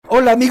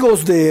Hola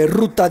amigos de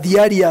Ruta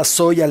Diaria,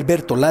 soy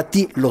Alberto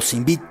Lati, los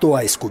invito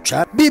a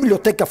escuchar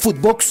Biblioteca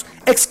Footbox,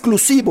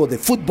 exclusivo de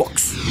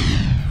Footbox.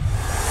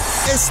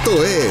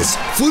 Esto es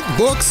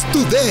Footbox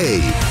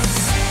Today.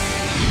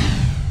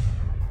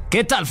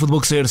 ¿Qué tal,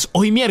 Footboxers?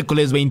 Hoy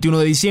miércoles 21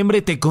 de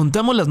diciembre te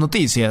contamos las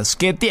noticias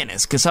que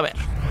tienes que saber.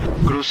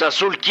 Cruz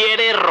Azul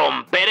quiere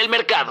romper el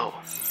mercado.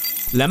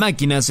 La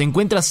máquina se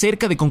encuentra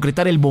cerca de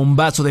concretar el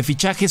bombazo de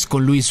fichajes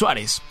con Luis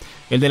Suárez.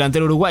 El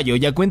delantero uruguayo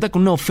ya cuenta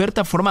con una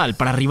oferta formal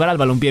para arribar al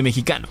balompié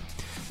mexicano.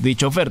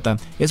 Dicha oferta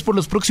es por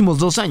los próximos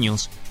 2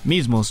 años,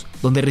 mismos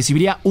donde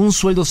recibiría un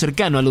sueldo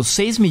cercano a los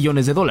 $6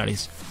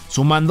 millones,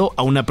 sumando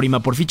a una prima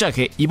por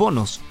fichaje y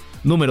bonos,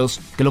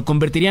 números que lo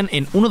convertirían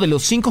en uno de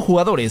los 5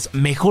 jugadores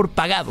mejor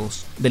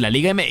pagados de la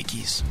Liga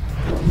MX.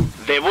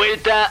 De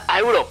vuelta a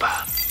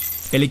Europa.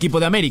 El equipo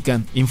de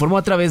América informó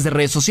a través de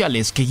redes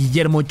sociales que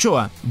Guillermo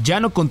Ochoa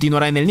ya no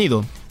continuará en el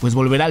nido, pues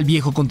volverá al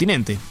viejo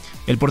continente.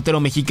 El portero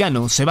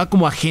mexicano se va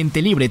como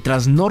agente libre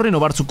tras no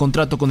renovar su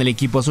contrato con el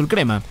equipo azul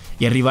crema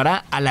y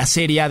arribará a la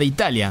Serie A de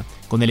Italia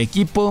con el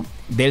equipo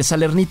del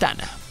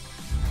Salernitana.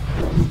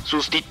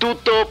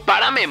 Sustituto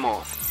para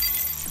Memo.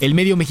 El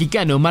medio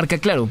mexicano Marca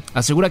Claro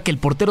asegura que el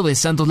portero de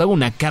Santos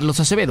Laguna, Carlos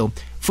Acevedo,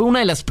 fue una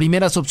de las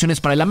primeras opciones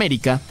para el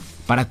América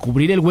para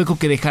cubrir el hueco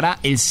que dejará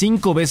el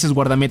 5 veces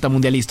guardameta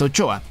mundialista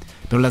Ochoa,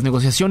 pero las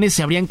negociaciones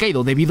se habrían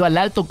caído debido al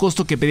alto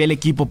costo que pedía el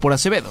equipo por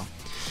Acevedo.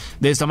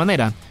 De esta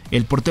manera,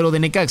 el portero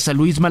de Necaxa,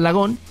 Luis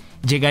Malagón,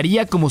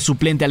 llegaría como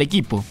suplente al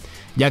equipo,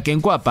 ya que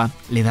en Cuapa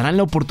le darán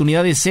la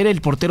oportunidad de ser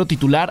el portero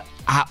titular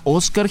a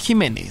Óscar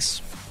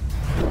Jiménez.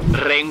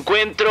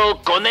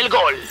 Reencuentro con el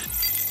gol.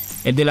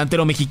 El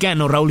delantero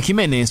mexicano Raúl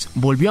Jiménez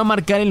volvió a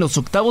marcar en los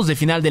octavos de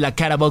final de la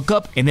Carabao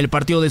Cup en el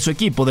partido de su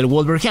equipo del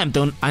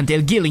Wolverhampton ante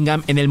el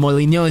Gillingham en el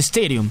Molineux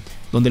Stadium,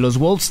 donde los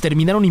Wolves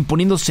terminaron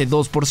imponiéndose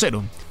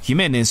 2-0.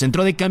 Jiménez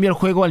entró de cambio al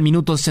juego al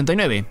minuto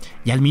 69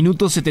 y al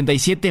minuto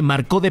 77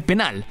 marcó de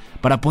penal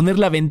para poner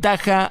la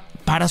ventaja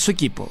para su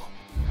equipo.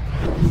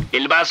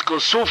 El Vasco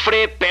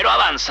sufre pero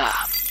avanza.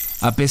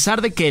 A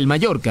pesar de que el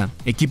Mallorca,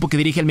 equipo que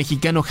dirige el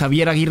mexicano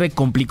Javier Aguirre,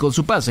 complicó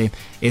su pase,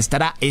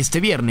 estará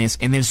este viernes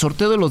en el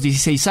sorteo de los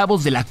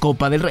 16avos de la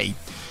Copa del Rey.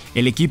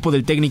 El equipo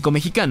del técnico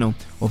mexicano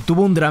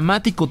obtuvo un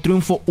dramático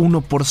triunfo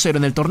 1-0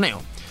 en el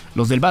torneo.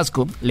 Los del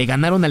Vasco le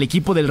ganaron al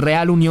equipo del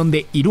Real Unión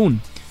de Irún,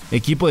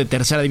 equipo de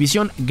tercera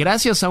división,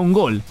 gracias a un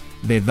gol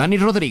de Dani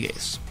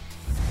Rodríguez.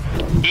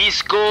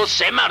 Isco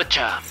se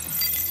marcha.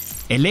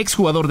 El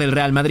exjugador del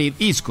Real Madrid,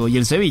 Isco, y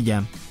el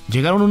Sevilla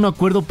llegaron a un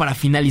acuerdo para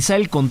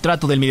finalizar el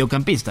contrato del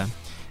mediocampista.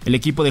 El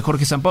equipo de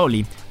Jorge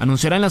Sampaoli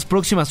anunciará en las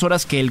próximas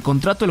horas que el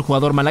contrato del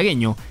jugador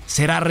malagueño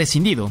será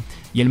rescindido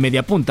y el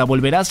mediapunta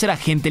volverá a ser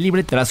agente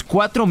libre tras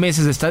 4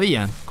 meses de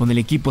estadía con el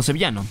equipo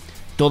sevillano.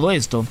 Todo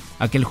esto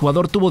a que el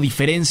jugador tuvo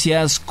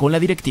diferencias con la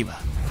directiva.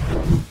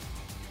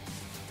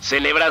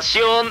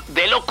 Celebración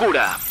de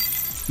locura.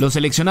 Los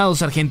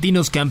seleccionados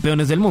argentinos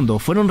campeones del mundo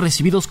fueron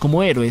recibidos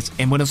como héroes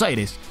en Buenos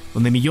Aires,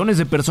 donde millones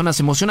de personas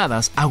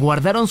emocionadas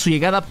aguardaron su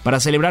llegada para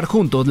celebrar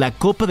juntos la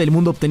Copa del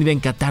Mundo obtenida en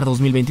Qatar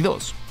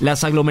 2022.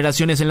 Las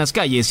aglomeraciones en las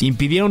calles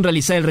impidieron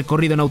realizar el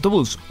recorrido en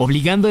autobús,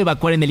 obligando a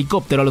evacuar en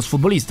helicóptero a los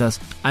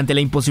futbolistas ante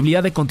la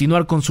imposibilidad de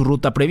continuar con su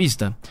ruta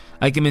prevista.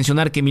 Hay que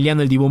mencionar que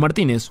Emiliano "El Dibu"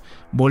 Martínez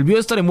volvió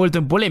a estar envuelto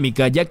en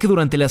polémica, ya que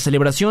durante la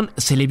celebración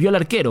se le vio al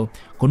arquero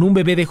con un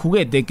bebé de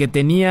juguete que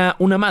tenía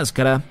una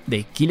máscara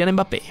de Kylian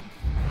Mbappé.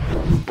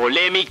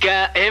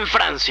 Polémica en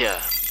Francia.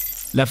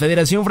 La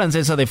Federación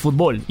Francesa de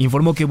Fútbol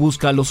informó que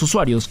busca a los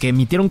usuarios que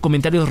emitieron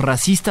comentarios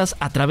racistas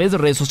a través de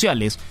redes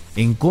sociales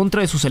en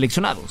contra de sus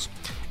seleccionados.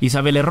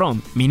 Isabelle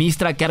Herron,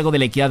 ministra a cargo de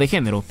la equidad de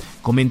género,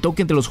 comentó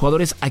que entre los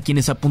jugadores a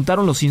quienes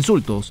apuntaron los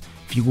insultos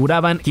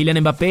figuraban Kylian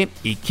Mbappé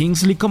y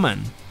Kingsley Coman.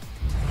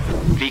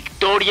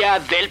 Victoria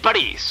del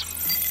París.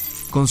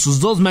 Con sus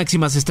 2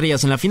 máximas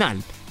estrellas en la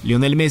final,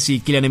 Lionel Messi y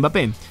Kylian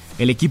Mbappé,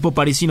 el equipo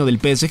parisino del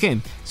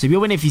PSG se vio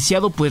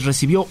beneficiado pues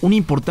recibió una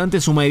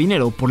importante suma de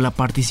dinero por la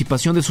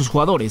participación de sus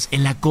jugadores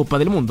en la Copa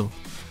del Mundo.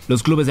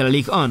 Los clubes de la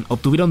Ligue 1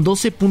 obtuvieron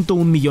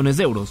 12.1 millones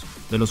de euros,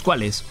 de los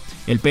cuales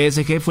el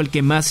PSG fue el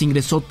que más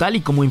ingresó, tal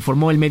y como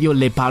informó el medio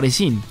Le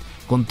Parisien,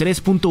 con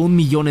 3.1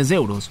 millones de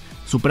euros,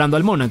 superando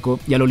al Mónaco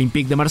y al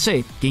Olympique de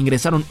Marsella, que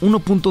ingresaron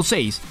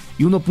 1.6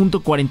 y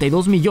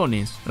 1.42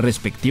 millones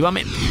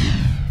respectivamente.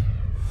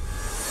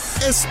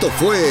 Esto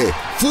fue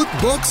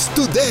Footbox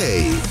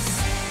Today.